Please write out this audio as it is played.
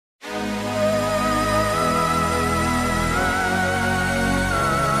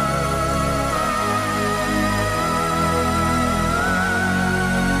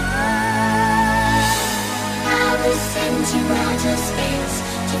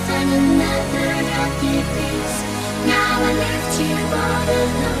happy place. Now I left you all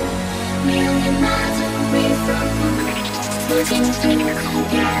alone, million miles away from home. Looking through the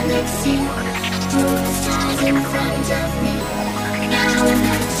galaxy, all the stars in front of me. Now I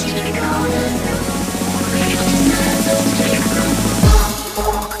left you all alone, million miles away from home.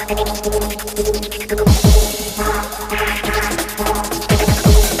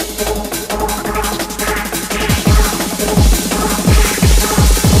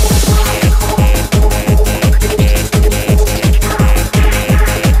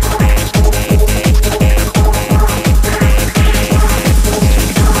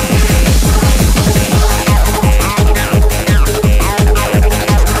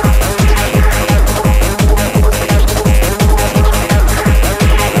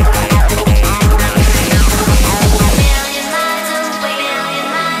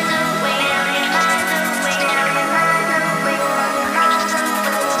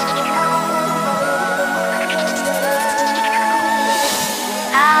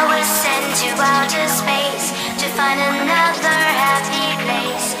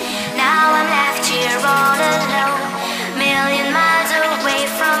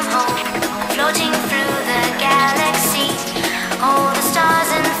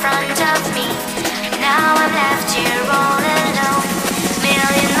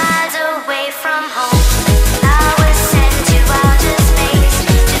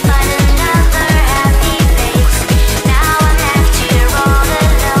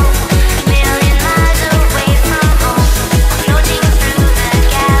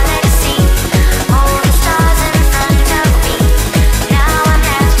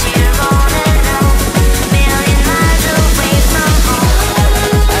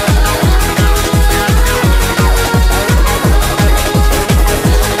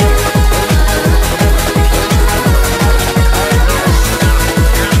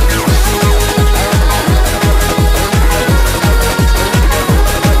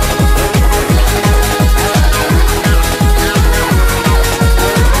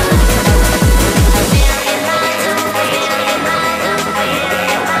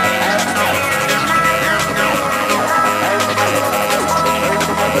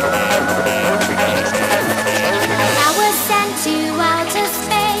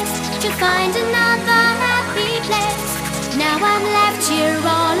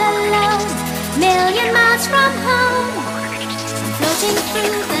 Floating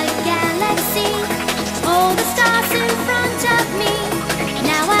through the galaxy, all the stars in front